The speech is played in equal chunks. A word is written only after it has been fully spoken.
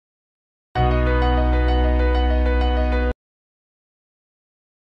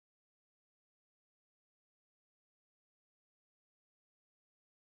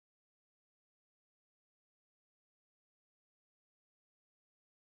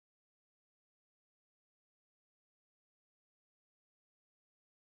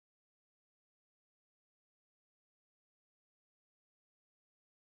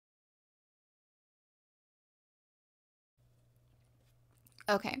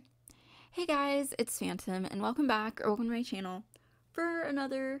Okay. Hey guys, it's Phantom, and welcome back, or welcome to my channel, for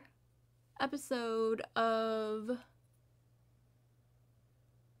another episode of...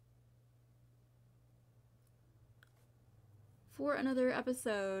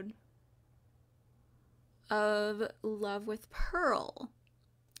 Love with Pearl.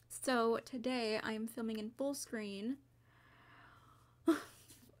 So today I'm filming in full screen.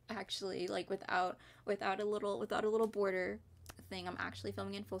 Actually, like without a little border thing. I'm actually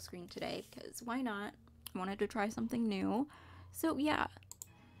filming in full screen today because why not? I wanted to try something new. So yeah.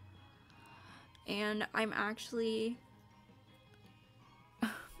 And I'm actually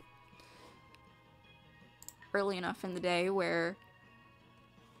early enough in the day where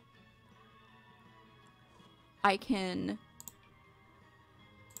I can,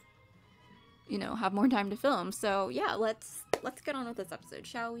 you know, have more time to film. So yeah, let's get on with this episode,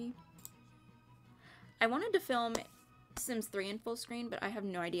 shall we? I wanted to film Sims 3 in full screen, but I have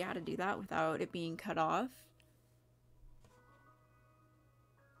no idea how to do that without it being cut off.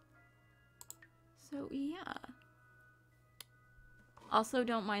 So yeah. Also,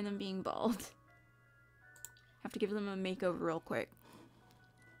 don't mind them being bald. Have to give them a makeover real quick.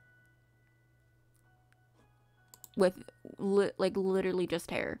 With like literally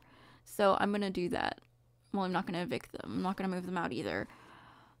just hair. So I'm gonna do that. Well, I'm not gonna evict them. I'm not gonna move them out either.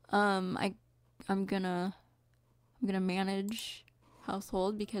 I'm gonna manage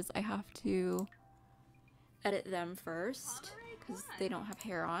household because I have to edit them first because they don't have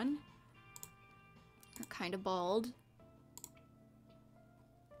hair on. They're kind of bald.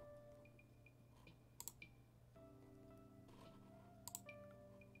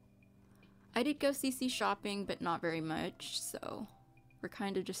 I did go CC shopping, but not very much, so we're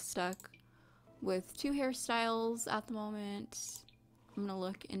kind of just stuck with 2 hairstyles at the moment. I'm gonna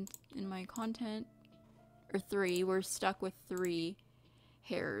look in my content, or 3. We're stuck with 3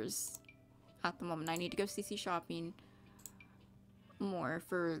 hairs at the moment. I need to go CC shopping more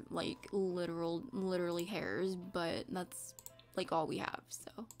for like literally hairs, but that's like all we have,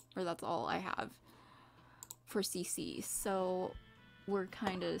 so, or that's all I have for CC, so we're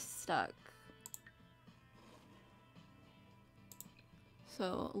kind of stuck.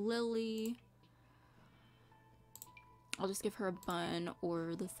 So Lily, I'll just give her a bun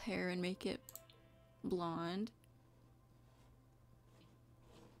or this hair and make it blonde.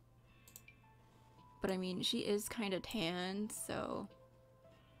 But I mean, she is kind of tan, so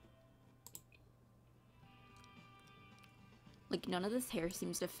like none of this hair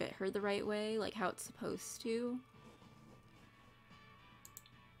seems to fit her the right way, like how it's supposed to.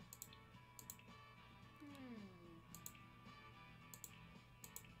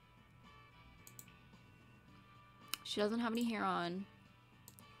 She doesn't have any hair on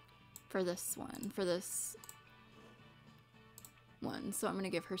for this one, so I'm gonna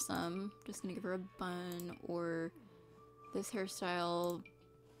give her some. Just gonna give her a bun or this hairstyle.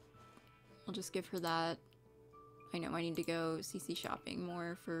 I'll just give her that. I know I need to go CC shopping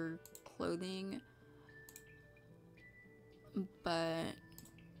more for clothing, but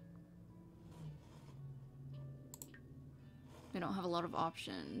they don't have a lot of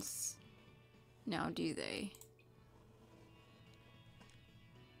options now, do they?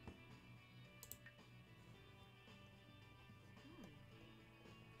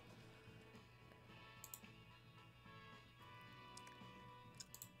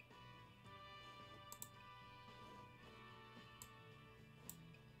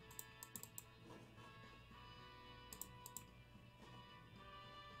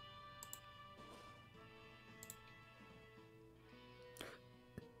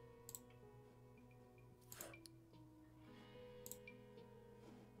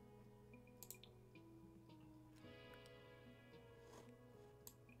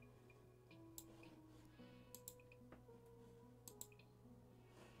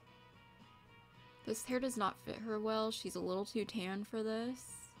 This hair does not fit her well. She's a little too tan for this.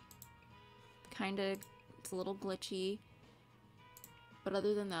 Kinda, it's a little glitchy. But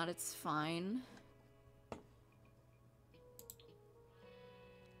other than that, it's fine.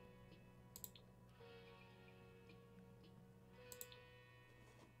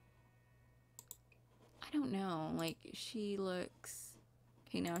 I don't know, like, she looks...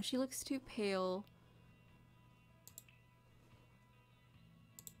 Okay, now she looks too pale.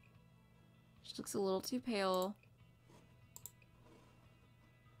 She looks a little too pale.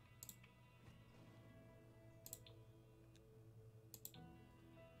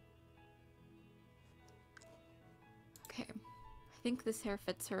 Okay, I think this hair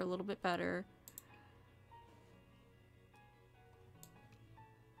fits her a little bit better.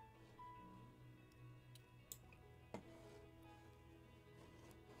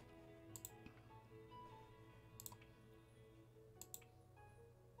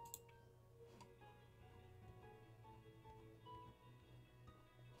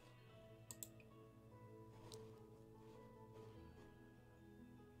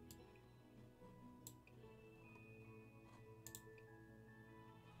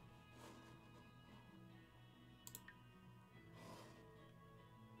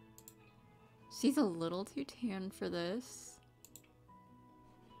 She's a little too tan for this.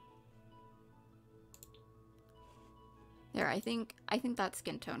 There, I think that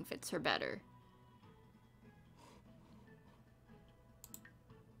skin tone fits her better.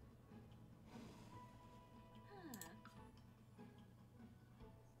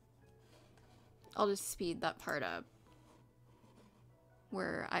 I'll just speed that part up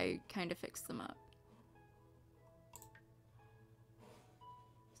where I kind of fix them up.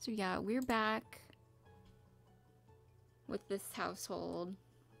 So yeah, we're back with this household,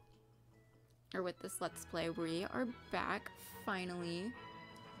 or with this Let's Play. We are back, finally.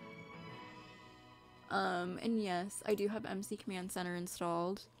 And yes, I do have MC Command Center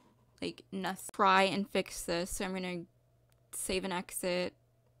installed. Like, try and fix this, so I'm gonna save and exit.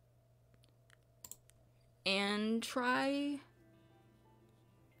 And try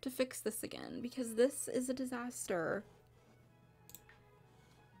to fix this again, because this is a disaster.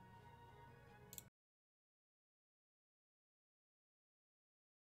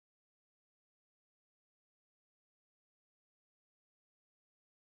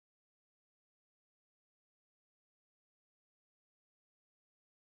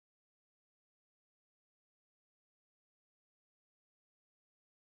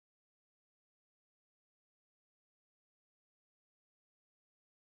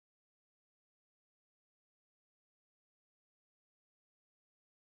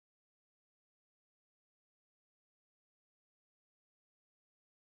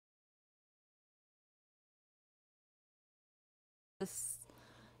 This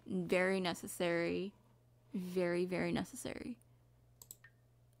very necessary. Very, very necessary.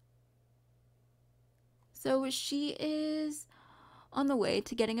 So she is on the way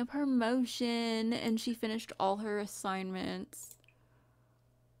to getting a promotion, and she finished all her assignments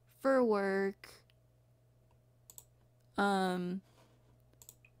for work. I'm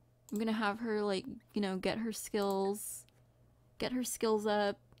gonna have her, like, you know, get her skills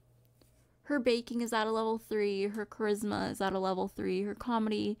up. Her baking is at a level 3, her charisma is at a level 3, her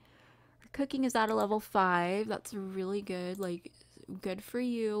comedy, her cooking is at a level 5. That's really good, like, good for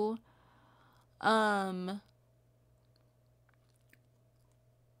you. I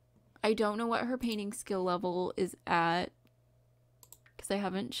don't know what her painting skill level is at, because I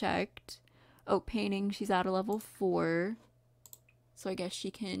haven't checked. Oh, painting, she's at a level 4. So I guess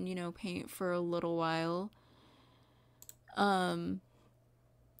she can, you know, paint for a little while.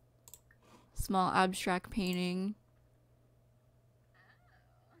 Small abstract painting.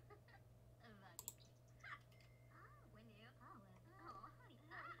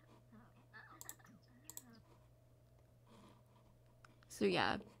 So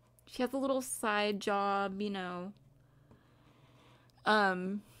yeah, she has a little side job, you know.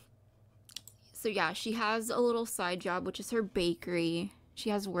 So yeah, she has a little side job, which is her bakery. She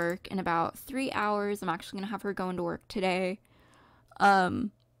has work in about 3 hours. I'm actually gonna have her go into work today.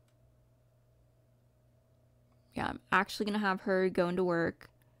 Yeah, I'm actually gonna have her go into work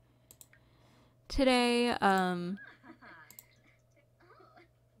today.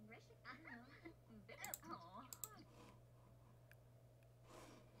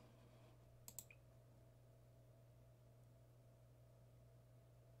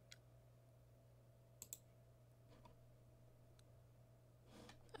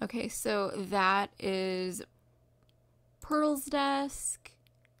 Okay, so that is Pearl's desk.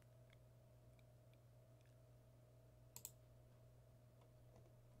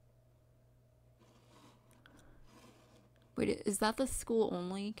 Wait, is that the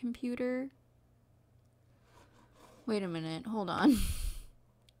school-only computer? Wait a minute, hold on.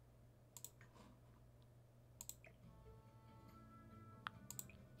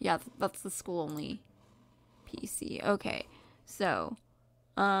 Yeah, that's the school-only PC. Okay, so,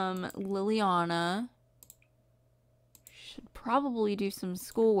 Liliana should probably do some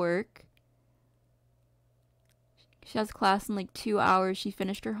schoolwork. She has class in like 2 hours. She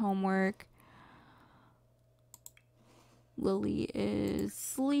finished her homework. Lily is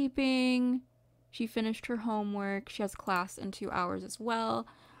sleeping. She finished her homework. She has class in 2 hours as well.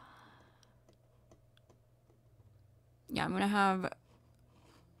 Yeah, I'm gonna have...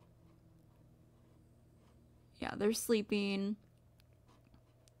 Yeah, they're sleeping.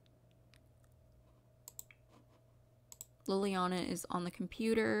 Liliana is on the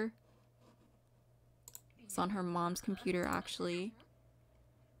computer. It's on her mom's computer, actually.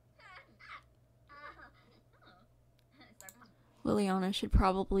 Liliana should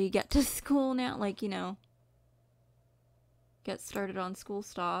probably get to school now, like, you know, get started on school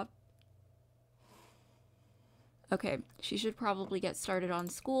stop. Okay, she should probably get started on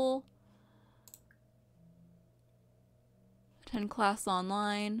school. Attend class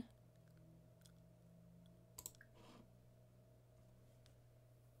online.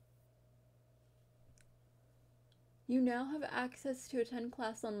 You now have access to attend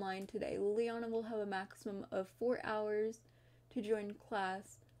class online today. Liliana will have a maximum of 4 hours to join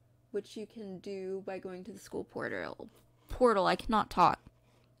class, which you can do by going to the school portal. I cannot talk.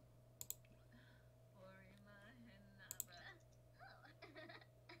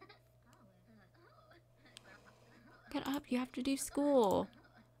 Get up, you have to do school.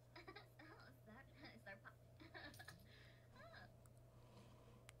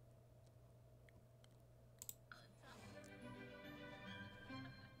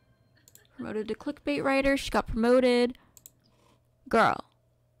 Promoted to clickbait writer. She got promoted. Girl.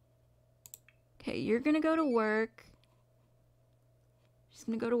 Okay, you're gonna go to work. She's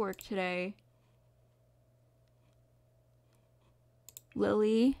gonna go to work today.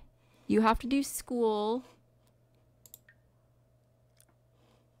 Lily, you have to do school.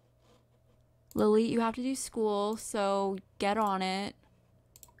 Lily, you have to do school, so get on it.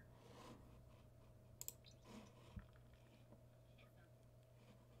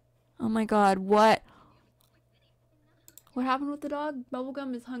 Oh my god, what? What happened with the dog?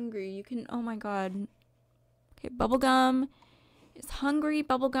 Bubblegum is hungry. You can, oh my god. Okay, Bubblegum is hungry.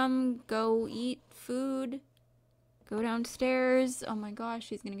 Bubblegum, go eat food. Go downstairs. Oh my gosh,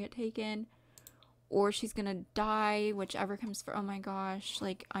 she's gonna get taken. Or she's gonna die, whichever comes first. Oh my gosh,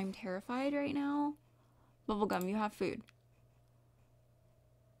 like, I'm terrified right now. Bubblegum, you have food.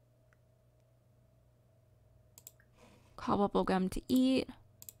 Call Bubblegum to eat.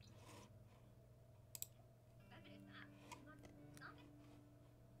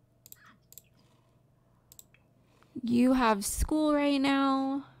 You have school right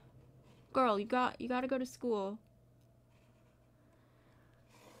now. Girl, you gotta go to school.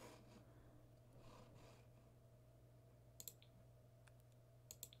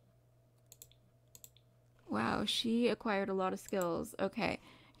 Wow, she acquired a lot of skills. Okay,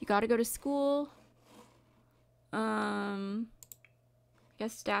 you gotta go to school. I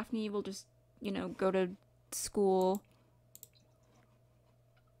guess Daphne will just, you know, go to school.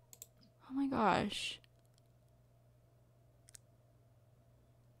 Oh my gosh.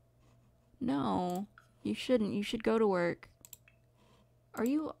 No, you shouldn't. You should go to work. Are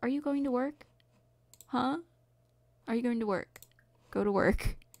you going to work? Huh? Are you going to work? Go to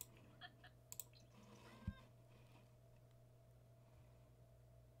work.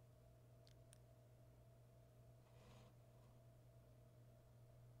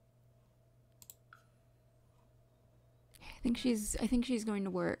 I think she's going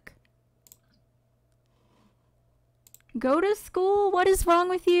to work. Go to school? What is wrong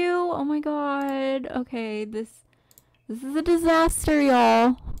with you? Oh my god. Okay, this is a disaster,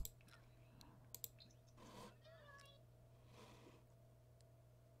 y'all.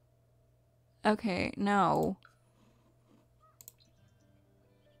 Okay, no.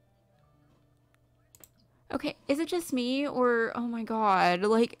 Okay, is it just me or oh my god,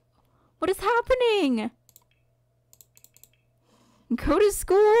 like what is happening? Go to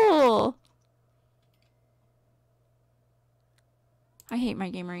school. I hate my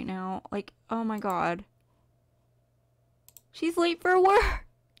game right now. Like, oh my god. She's late for work.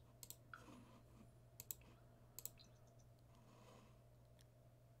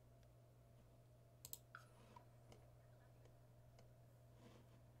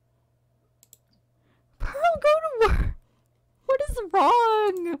 Pearl, go to work. What is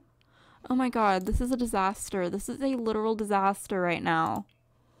wrong? Oh my god, this is a disaster. This is a literal disaster right now.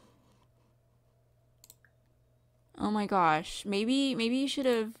 Oh my gosh. Maybe you should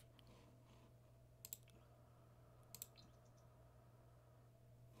have...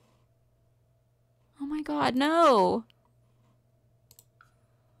 Oh my god, no!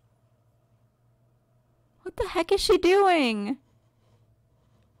 What the heck is she doing?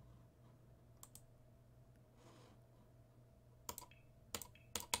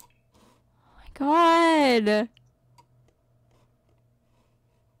 Oh my god!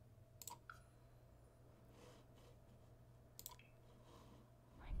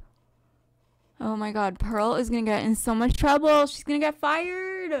 Oh my god, Pearl is gonna get in so much trouble. She's gonna get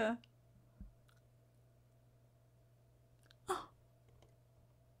fired. Oh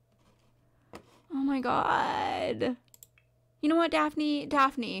my god. You know what, Daphne,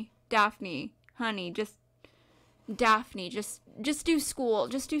 honey, just Daphne, just do school.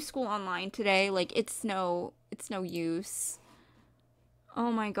 Just do school online today. Like it's no use.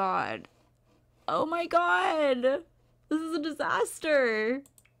 Oh my god. Oh my god. This is a disaster.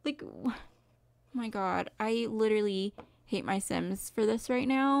 Like oh my god, I literally hate my Sims for this right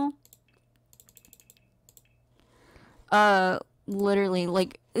now. Literally,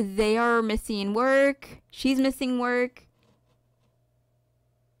 like, they are missing work. She's missing work.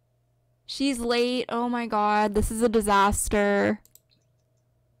 She's late. Oh my god, this is a disaster.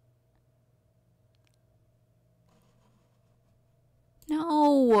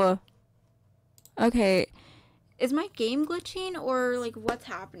 No. Okay. Is my game glitching or like what's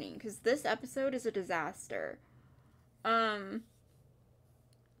happening? Because this episode is a disaster. Yeah,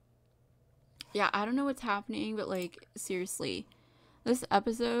 I don't know what's happening, but like seriously, this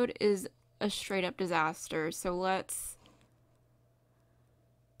episode is a straight up disaster. So let's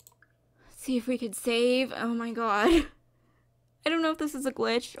see if we could save. Oh my god. I don't know if this is a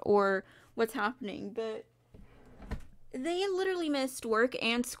glitch or what's happening, but they literally missed work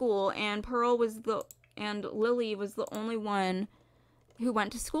and school, and Lily was the only one who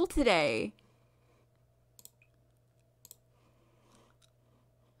went to school today.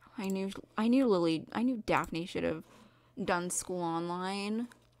 I knew Daphne should have done school online,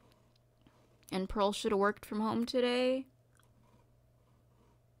 and Pearl should have worked from home today.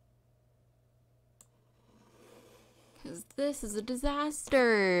 Because this is a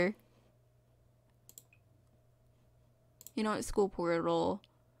disaster. You know what? School portal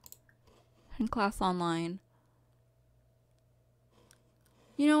and class online.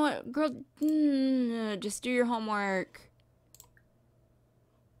 You know what, girl? Just do your homework.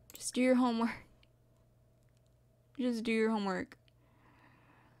 Just do your homework. Just do your homework.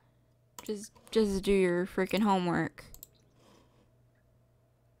 Just do your freaking homework.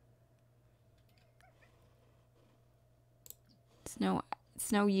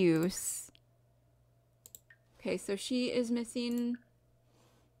 It's no use. Okay, so she is missing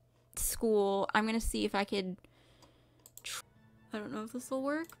school. I'm gonna see if I could. I don't know if this will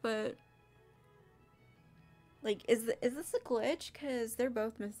work, but like, is this a glitch? Cause they're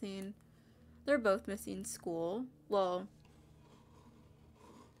both missing. They're both missing school. Well,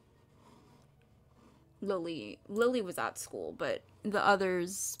 Lily was at school, but the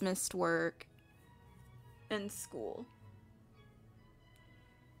others missed work and school.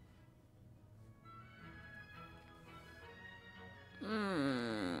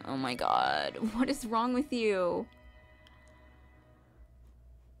 Oh my god. What is wrong with you?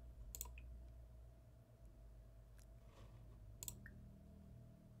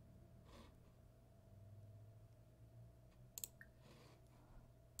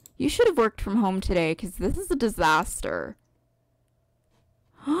 You should have worked from home today, because this is a disaster.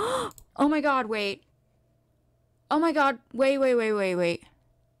 Oh my god, wait. Oh my god, wait.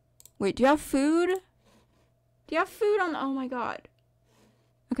 Wait, do you have food? Do you have food on the... Oh my god.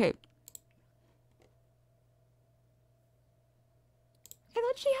 Okay. I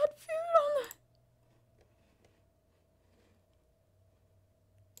thought she had food on the...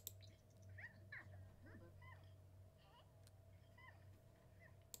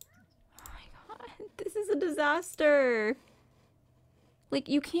 Oh my god, this is a disaster. Like,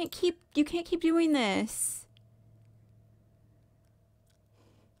 you can't keep doing this.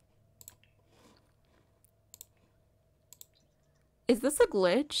 Is this a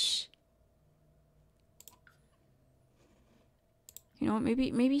glitch? You know what,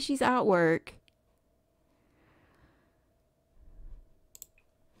 maybe she's at work.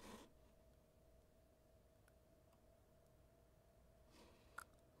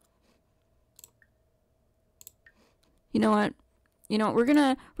 You know what? We're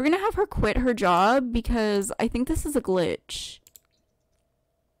gonna have her quit her job because I think this is a glitch.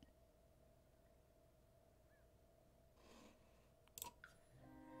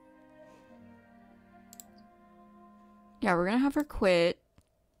 Yeah, we're gonna have her quit.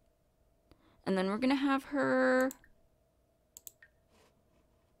 And then we're gonna have her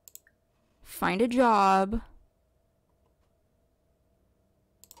find a job.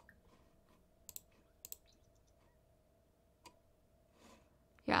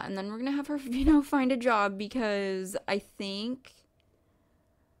 Yeah, and then we're gonna have her, find a job because I think,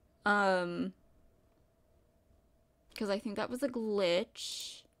 because I think that was a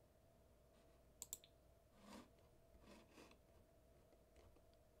glitch.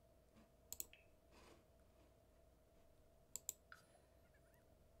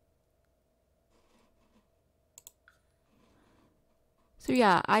 So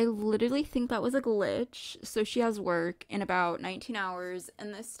yeah, I literally think that was a glitch. So she has work in about 19 hours,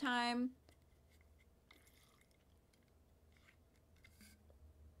 and this time...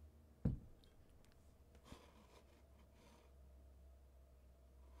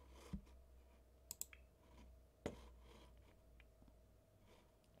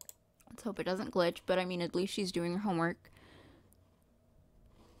 Let's hope it doesn't glitch, but I mean, at least she's doing her homework.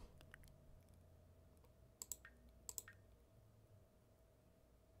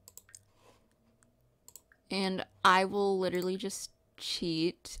 And I will literally just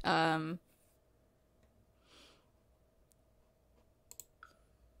cheat.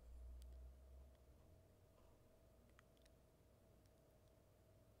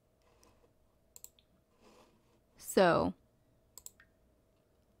 So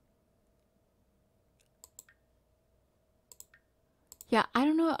yeah, I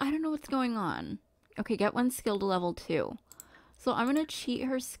don't know what's going on. Okay, get 1 skill to level 2. So I'm gonna cheat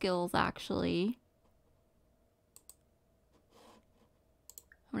her skills actually.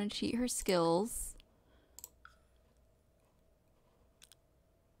 I'm gonna cheat her skills.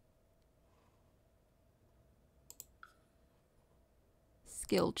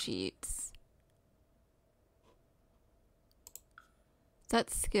 Skill cheats. Set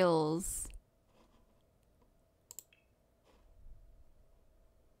skills.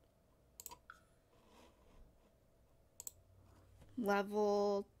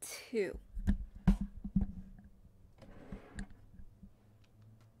 Level 2.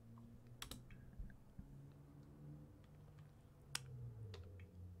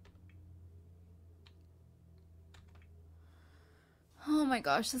 Oh my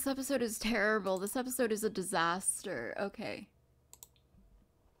gosh, this episode is terrible. This episode is a disaster. Okay.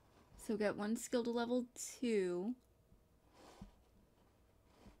 So get 1 skill to level 2.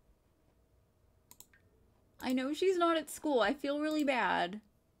 I know she's not at school. I feel really bad.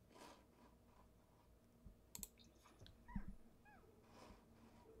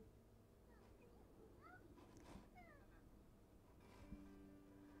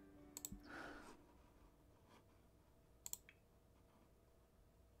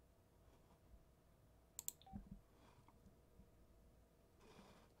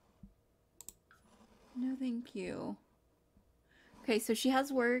 No, thank you. Okay, so she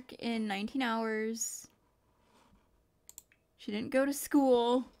has work in 19 hours. She didn't go to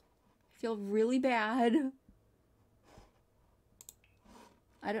school. I feel really bad.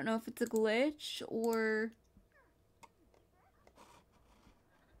 I don't know if it's a glitch or...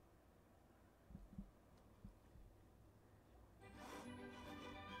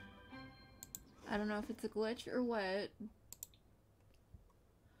 I don't know if it's a glitch or what.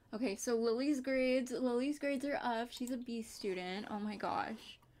 Okay, so Lily's grades are up. She's a B student. Oh my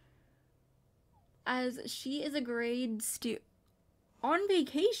gosh. As she is a grade on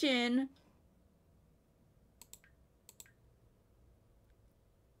vacation.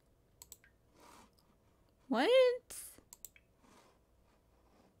 What?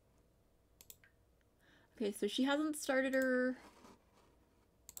 Okay, so she hasn't started her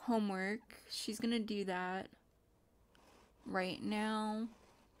homework. She's gonna do that right now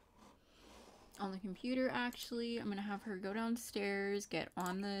on the computer. Actually, I'm gonna have her go downstairs, get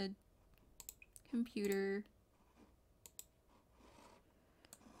on the computer.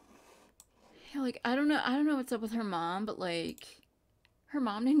 Yeah, like I don't know what's up with her mom, but like her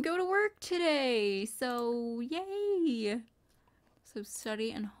mom didn't go to work today, so yay. So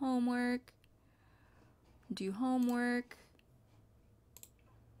study and homework. Do homework.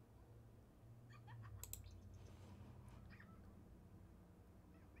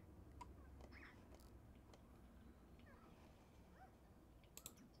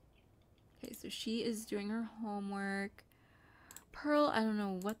 Okay, so she is doing her homework. Pearl, I don't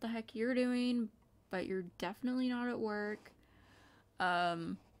know what the heck you're doing, but you're definitely not at work.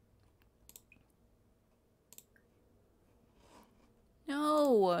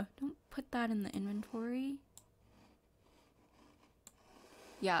 No, don't put that in the inventory.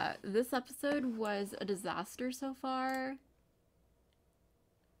 Yeah, this episode was a disaster so far.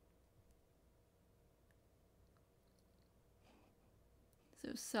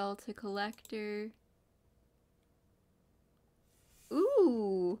 So sell to collector.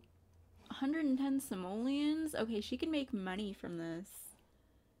 Ooh, 110 simoleons. Okay, she can make money from this.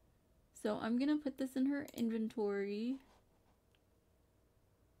 So I'm gonna put this in her inventory.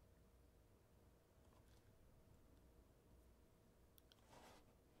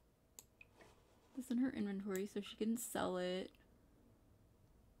 This in her inventory so she can sell it.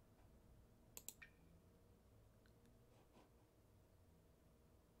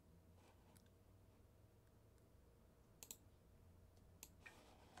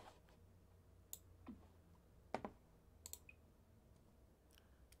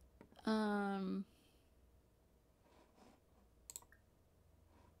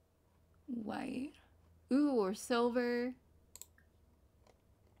 White. Ooh, or silver.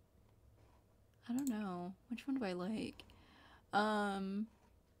 I don't know. Which one do I like?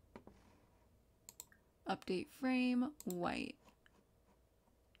 Update frame, white.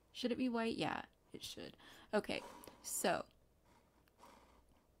 Should it be white? Yeah, it should. Okay, so.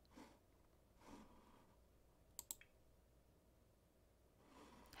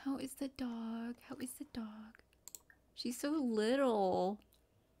 How is the dog? How is the dog? She's so little.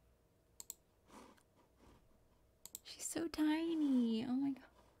 She's so tiny. Oh my god.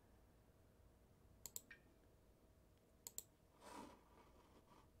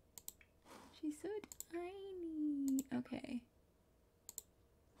 She's so tiny. Okay.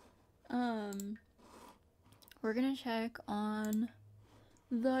 We're gonna check on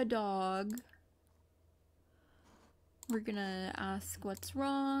the dog. We're gonna ask what's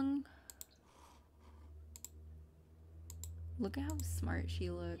wrong. Look at how smart she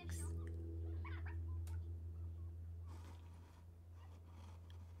looks.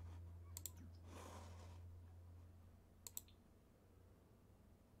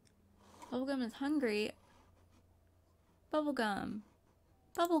 Bubblegum is hungry. Bubblegum.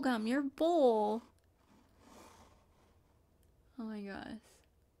 Bubblegum, your bowl. Oh my gosh.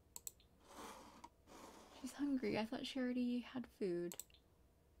 She's hungry. I thought she already had food.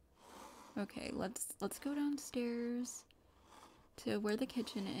 Okay, let's go downstairs to where the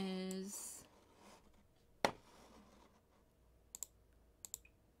kitchen is.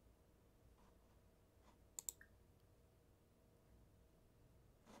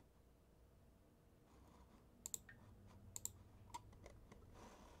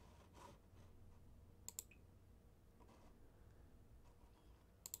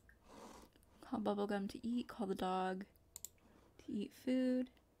 Call Bubblegum to eat, call the dog to eat food.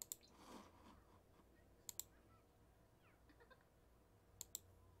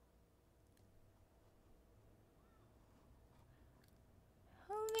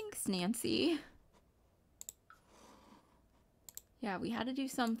 Oh, thanks, Nancy. Yeah, we had to do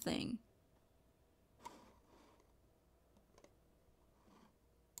something.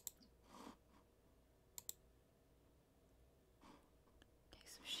 Okay,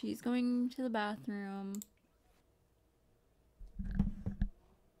 so she's going to the bathroom.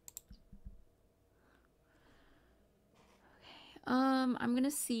 I'm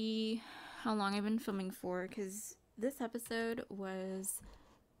gonna see how long I've been filming for, because this episode was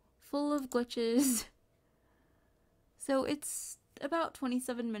full of glitches. So it's about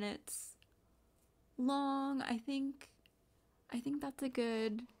 27 minutes long. I think that's a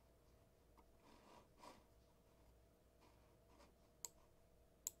good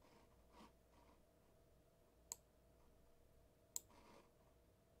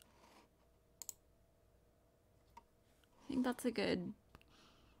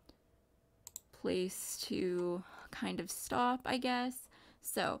place to kind of stop, I guess.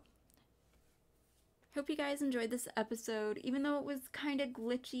 So, hope you guys enjoyed this episode, even though it was kind of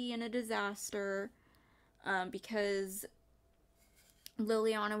glitchy and a disaster, because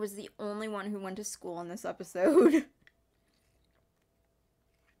Liliana was the only one who went to school in this episode.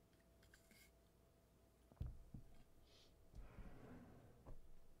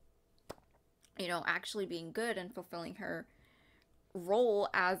 You know, actually being good and fulfilling her role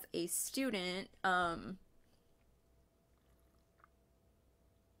as a student.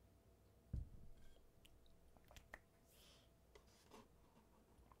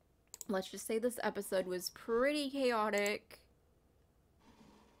 Let's just say this episode was pretty chaotic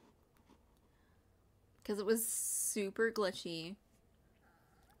because it was super glitchy.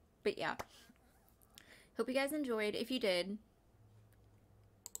 But yeah, hope you guys enjoyed. If you did,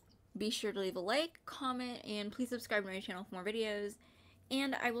 be sure to leave a like, comment, and please subscribe to my channel for more videos.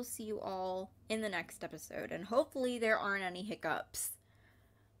 And I will see you all in the next episode. And hopefully there aren't any hiccups.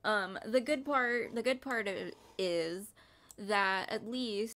 The good part is that at least